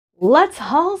Let's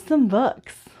haul some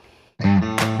books.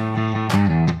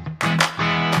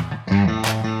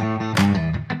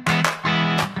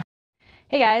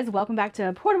 Hey guys, welcome back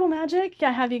to Portable Magic. I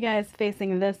have you guys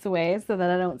facing this way so that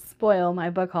I don't spoil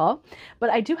my book haul, but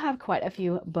I do have quite a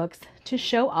few books to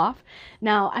show off.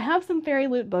 Now, I have some Fairy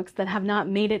Loot books that have not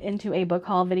made it into a book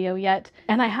haul video yet,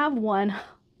 and I have one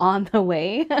on the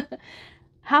way.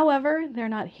 However, they're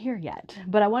not here yet,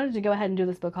 but I wanted to go ahead and do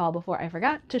this book haul before I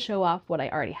forgot to show off what I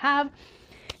already have.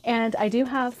 And I do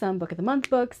have some Book of the Month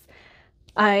books.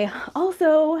 I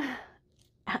also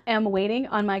am waiting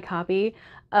on my copy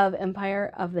of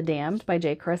Empire of the Damned by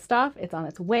Jay Kristoff. It's on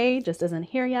its way, just isn't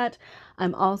here yet.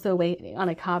 I'm also waiting on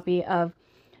a copy of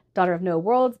Daughter of No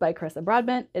Worlds by Carissa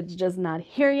Broadbent. It's just not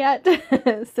here yet.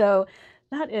 So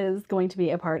that is going to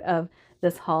be a part of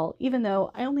this haul, even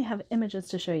though I only have images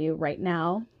to show you right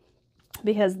now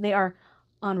because they are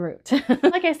en route.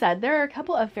 Like I said, there are a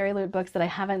couple of Fairy Loot books that I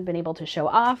haven't been able to show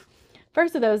off.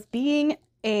 First of those being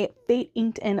A Fate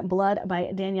Inked in Blood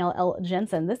by Danielle L.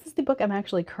 Jensen. This is the book I'm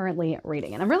actually currently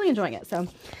reading, and I'm really enjoying it. So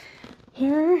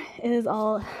here is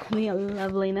all the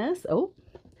loveliness. Oh,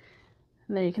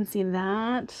 there you can see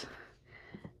that.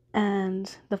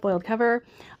 And the foiled cover.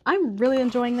 I'm really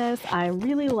enjoying this. I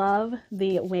really love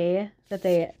the way that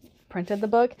they printed the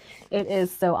book. It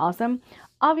is so awesome.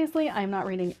 Obviously, I'm not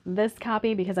reading this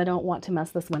copy because I don't want to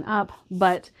mess this one up,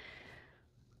 but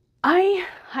I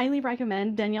highly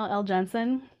recommend Danielle L.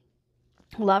 Jensen.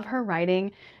 Love her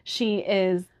writing. She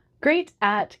is great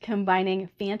at combining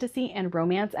fantasy and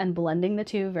romance and blending the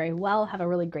two very well. Have a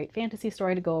really great fantasy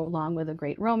story to go along with a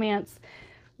great romance.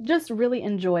 Just really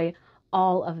enjoy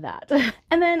all of that.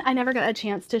 And then I never got a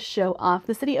chance to show off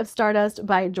The City of Stardust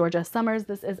by Georgia Summers.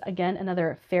 This is again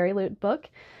another Fairy Loot book.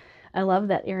 I love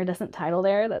that iridescent title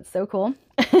there. That's so cool.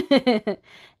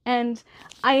 And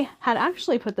I had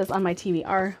actually put this on my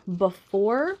TBR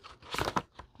before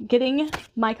getting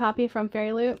my copy from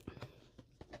Fairy Loot.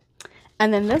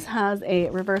 And then this has a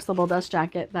reversible dust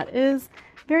jacket that is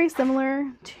very similar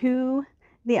to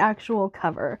the actual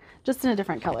cover, just in a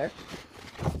different color.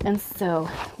 And so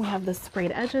we have the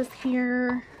sprayed edges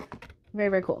here. Very,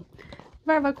 very cool.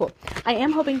 Very, very cool. I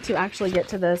am hoping to actually get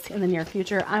to this in the near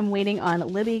future. I'm waiting on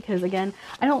Libby because, again,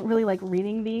 I don't really like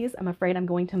reading these. I'm afraid I'm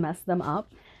going to mess them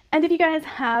up. And if you guys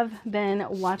have been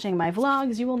watching my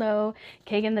vlogs, you will know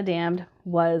Kagan the Damned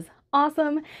was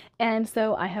awesome. And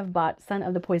so I have bought Son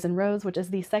of the Poison Rose, which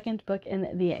is the second book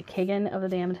in the Kagan of the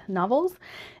Damned novels.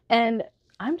 And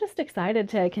I'm just excited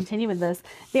to continue with this.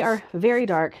 They are very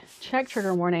dark. Check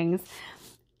trigger warnings.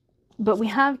 But we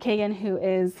have Kagan, who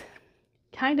is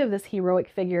kind of this heroic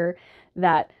figure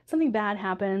that something bad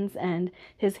happens and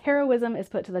his heroism is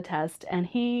put to the test and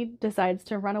he decides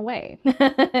to run away.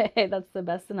 Hey, that's the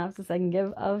best synopsis I can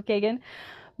give of Kagan.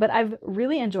 But I've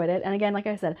really enjoyed it. And again, like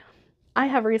I said, I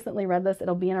have recently read this.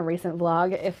 It'll be in a recent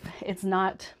vlog. If it's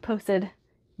not posted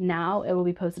now, it will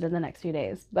be posted in the next few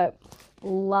days. But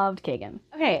loved Kagan.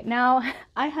 Okay, now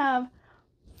I have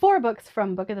 4 books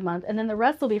from Book of the Month, and then the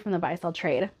rest will be from the Buy Sell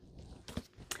Trade.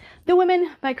 The Women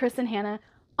by Kristin Hannah.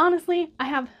 Honestly, I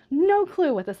have no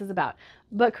clue what this is about,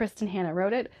 but Kristin Hannah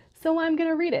wrote it, so I'm going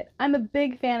to read it. I'm a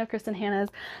big fan of Kristin Hannah's.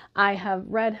 I have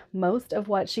read most of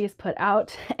what she's put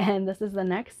out, and this is the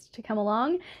next to come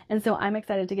along, and so I'm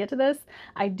excited to get to this.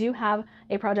 I do have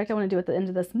a project I want to do at the end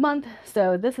of this month,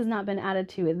 so this has not been added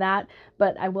to that,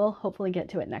 but I will hopefully get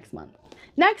to it next month.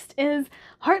 Next is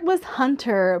Heartless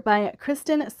Hunter by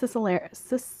Kristen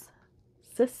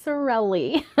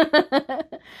Ciccarelli.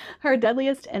 Her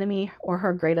Deadliest Enemy or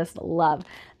Her Greatest Love.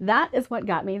 That is what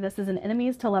got me. This is an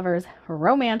enemies to lovers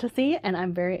romantasy, and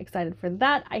I'm very excited for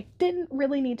that. I didn't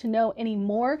really need to know any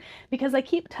more because I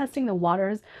keep testing the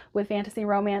waters with fantasy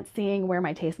romance, seeing where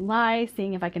my tastes lie,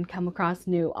 seeing if I can come across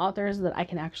new authors that I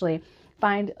can actually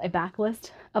find a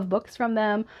backlist of books from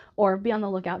them or be on the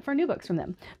lookout for new books from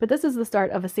them. But this is the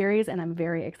start of a series and I'm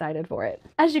very excited for it.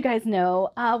 As you guys know,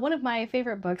 one of my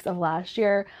favorite books of last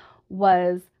year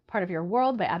was Part of Your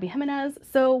World by Abby Jimenez.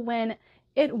 So when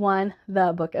it won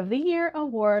the Book of the Year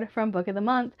award from Book of the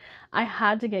Month, I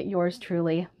had to get Yours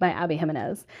Truly by Abby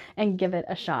Jimenez and give it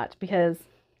a shot because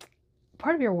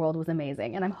Part of Your World was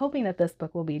amazing, and I'm hoping that this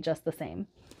book will be just the same.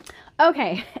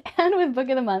 Okay, and with Book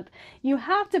of the Month, you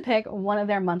have to pick one of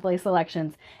their monthly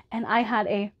selections, and I had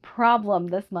a problem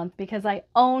this month because I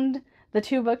owned the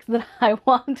 2 books that I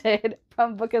wanted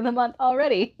from Book of the Month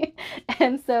already.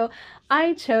 And so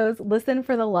I chose Listen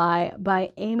for the Lie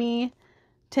by Amy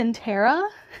Tintera,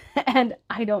 and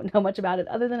I don't know much about it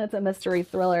other than it's a mystery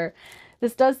thriller.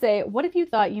 This does say, what if you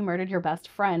thought you murdered your best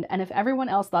friend, and if everyone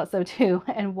else thought so too,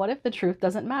 and what if the truth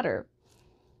doesn't matter?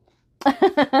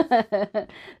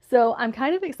 So I'm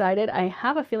kind of excited. I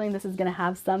have a feeling this is going to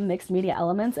have some mixed media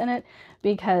elements in it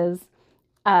because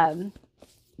um,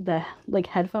 the like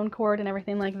headphone cord and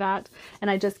everything like that.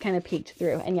 And I just kind of peeked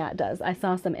through, and yeah, it does. I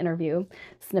saw some interview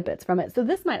snippets from it. So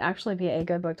this might actually be a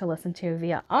good book to listen to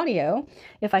via audio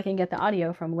if I can get the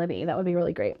audio from Libby. That would be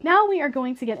really great. Now we are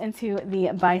going to get into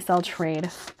the buy sell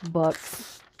trade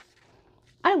books.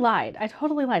 I lied. I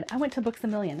totally lied. I went to Books A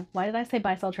Million. Why did I say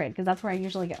buy sell trade? Because that's where I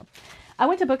usually go. I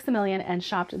went to Books A Million and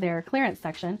shopped their clearance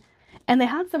section, and they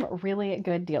had some really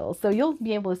good deals. So you'll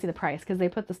be able to see the price because they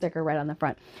put the sticker right on the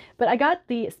front. But I got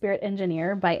The Spirit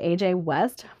Engineer by A.J.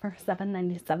 West for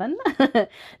 $7.97.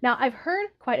 Now, I've heard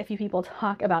quite a few people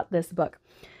talk about this book.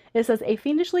 It says, a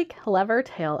fiendishly clever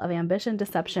tale of ambition,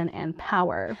 deception, and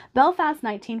power. Belfast,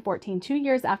 1914, 2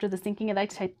 years after the sinking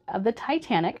of the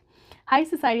Titanic, high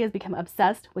society has become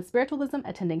obsessed with spiritualism,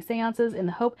 attending seances in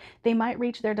the hope they might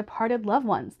reach their departed loved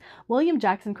ones. William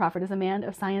Jackson Crawford is a man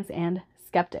of science and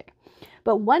skeptic.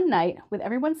 But one night, with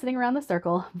everyone sitting around the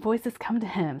circle, voices come to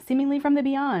him, seemingly from the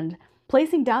beyond,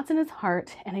 placing doubts in his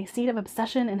heart and a seed of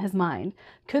obsession in his mind.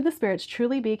 Could the spirits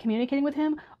truly be communicating with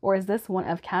him, or is this one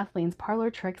of Kathleen's parlor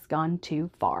tricks gone too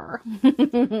far?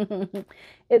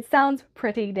 It sounds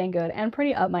pretty dang good and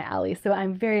pretty up my alley, so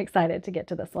I'm very excited to get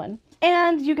to this one.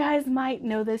 And you guys might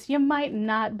know this, you might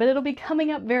not, but it'll be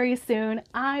coming up very soon.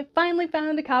 I finally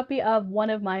found a copy of one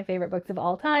of my favorite books of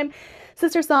all time,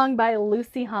 Sister Song by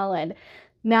Lucy Holland.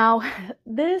 Now,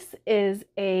 this is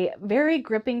a very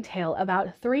gripping tale about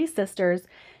three sisters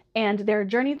and their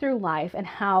journey through life and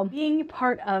how being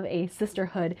part of a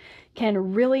sisterhood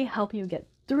can really help you get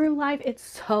through life. It's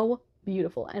so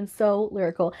beautiful and so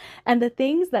lyrical. And the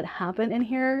things that happen in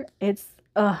here, it's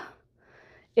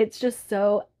just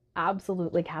so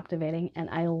absolutely captivating, and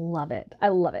I love it. I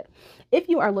love it. If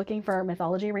you are looking for a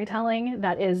mythology retelling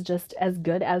that is just as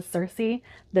good as Circe,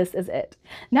 this is it.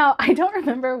 Now, I don't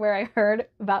remember where I heard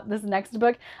about this next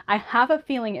book. I have a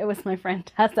feeling it was my friend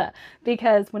Tessa,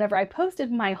 because whenever I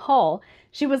posted my haul,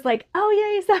 she was like, oh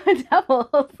yay, Seven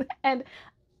Devils. And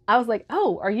I was like,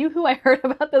 oh, are you who I heard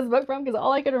about this book from? Because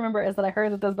all I could remember is that I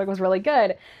heard that this book was really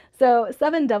good. So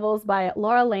Seven Devils by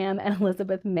Laura Lamb and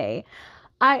Elizabeth May.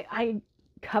 I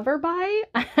cover by,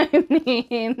 I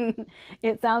mean,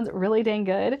 it sounds really dang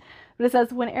good, but it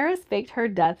says, when Eris faked her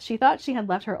death, she thought she had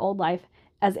left her old life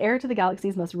as heir to the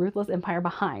galaxy's most ruthless empire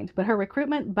behind, but her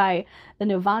recruitment by the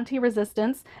Novanti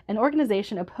Resistance, an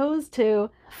organization opposed to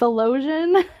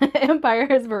Phalosian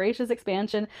Empire's voracious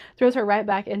expansion, throws her right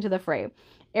back into the fray.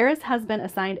 Eris has been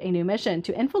assigned a new mission,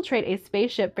 to infiltrate a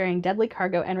spaceship bearing deadly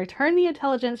cargo and return the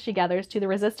intelligence she gathers to the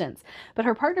Resistance. But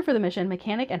her partner for the mission,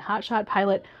 mechanic and hotshot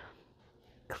pilot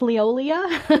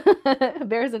Cleolia,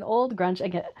 bears an old grudge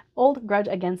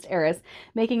against Eris,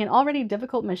 making an already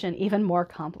difficult mission even more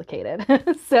complicated.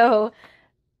 So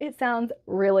it sounds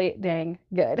really dang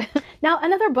good. Now,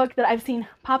 another book that I've seen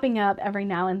popping up every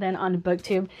now and then on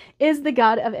BookTube is The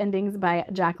God of Endings by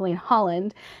Jacqueline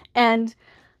Holland. And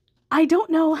I don't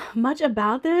know much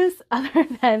about this other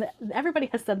than everybody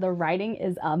has said the writing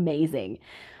is amazing.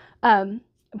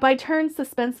 By turns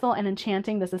suspenseful and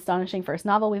enchanting, this astonishing first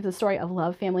novel weaves a story of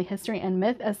love, family, history, and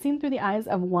myth as seen through the eyes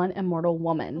of one immortal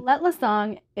woman. Let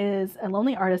Lasong is a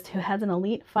lonely artist who heads an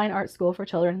elite fine art school for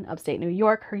children in upstate New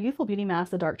York. Her youthful beauty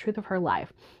masks the dark truth of her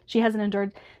life. She has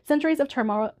endured centuries of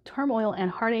turmoil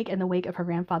and heartache in the wake of her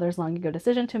grandfather's long ago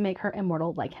decision to make her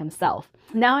immortal like himself.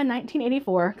 Now in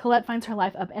 1984, Colette finds her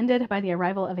life upended by the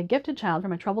arrival of a gifted child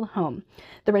from a troubled home,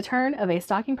 the return of a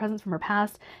stalking presence from her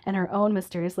past, and her own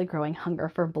mysteriously growing hunger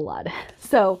for blood.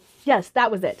 So yes,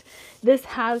 that was it. This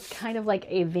has kind of like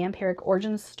a vampiric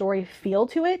origin story feel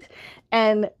to it,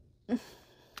 and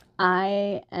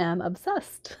I am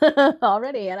obsessed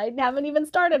already, and I haven't even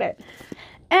started it.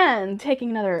 And taking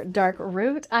another dark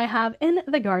route, I have In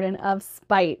the Garden of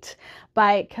Spite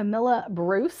by Camilla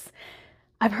Bruce.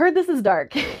 I've heard this is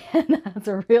dark, and that's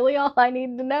really all I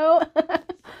need to know.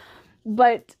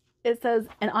 But it says,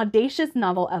 an audacious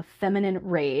novel of feminine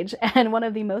rage and one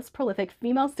of the most prolific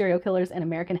female serial killers in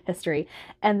American history,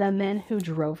 and the men who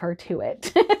drove her to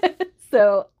it.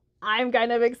 So I'm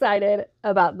kind of excited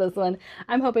about this one.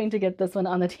 I'm hoping to get this one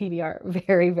on the TBR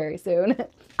very, very soon.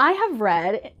 I have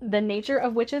read The Nature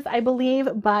of Witches, I believe,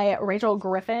 by Rachel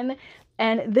Griffin,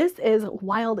 and this is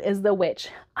Wild is the Witch.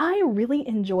 I really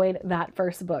enjoyed that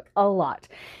first book a lot.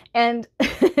 And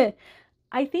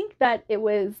I think that it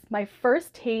was my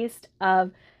first taste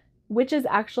of witches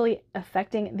actually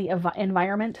affecting the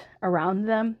environment around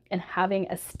them and having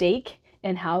a stake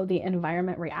in how the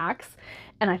environment reacts.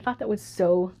 And I thought that was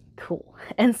so cool.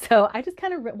 And so I just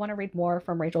kind of want to read more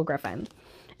from Rachel Griffin.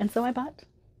 And so I bought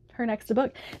her next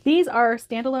book. These are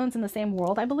standalones in the same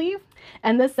world, I believe.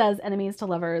 And this says Enemies to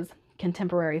Lovers,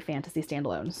 Contemporary Fantasy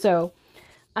Standalone. So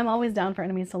I'm always down for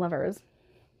Enemies to Lovers.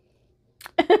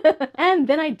 And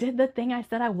then I did the thing I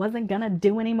said I wasn't gonna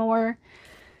do anymore.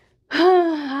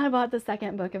 I bought the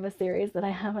second book of a series that I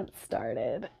haven't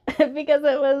started because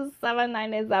it was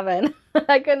 $7.97.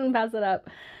 I couldn't pass it up.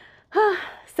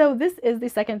 So this is the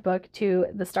second book to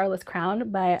The Starless Crown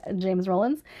by James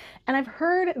Rollins, and I've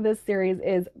heard this series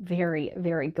is very,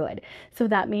 very good. So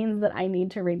that means that I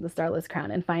need to read The Starless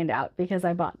Crown and find out because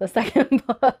I bought the second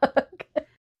book.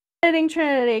 Editing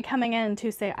Trinity coming in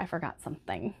to say I forgot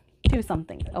something. Two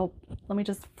something. Oh, let me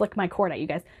just flick my cord at you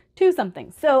guys. Two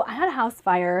something. So I had a house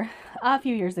fire a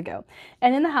few years ago,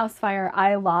 and in the house fire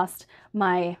I lost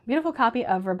my beautiful copy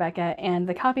of Rebecca and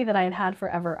the copy that I had had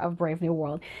forever of Brave New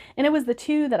World, and it was the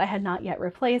two that I had not yet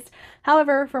replaced.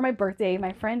 However, for my birthday,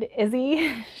 my friend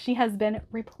Izzy, she has been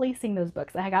replacing those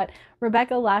books. I got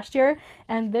Rebecca last year,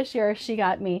 and this year she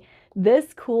got me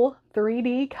this cool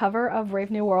 3D cover of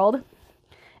Brave New World.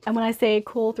 And when I say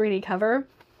cool 3D cover,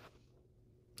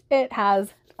 it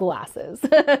has glasses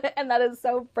and that is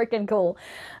so freaking cool.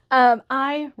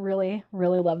 I really,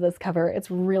 really love this cover. It's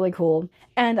really cool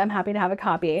and I'm happy to have a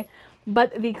copy.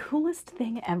 But the coolest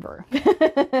thing ever,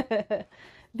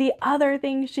 the other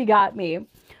thing she got me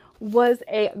was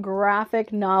a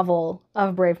graphic novel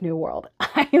of Brave New World.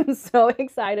 I am so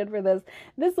excited for this.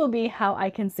 This will be how I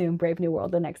consume Brave New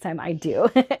World the next time I do.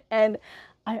 And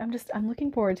I'm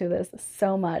looking forward to this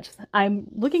so much. I'm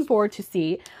looking forward to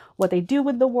see what they do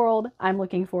with the world. I'm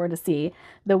looking forward to see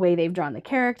the way they've drawn the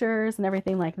characters and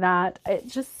everything like that.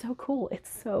 It's just so cool. It's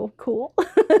so cool.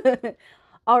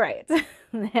 All right,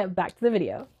 back to the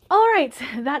video. All right,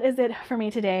 that is it for me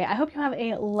today. I hope you have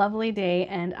a lovely day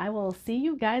and I will see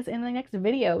you guys in the next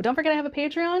video. Don't forget I have a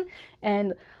Patreon and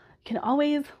you can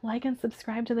always like and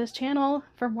subscribe to this channel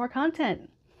for more content.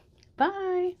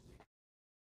 Bye.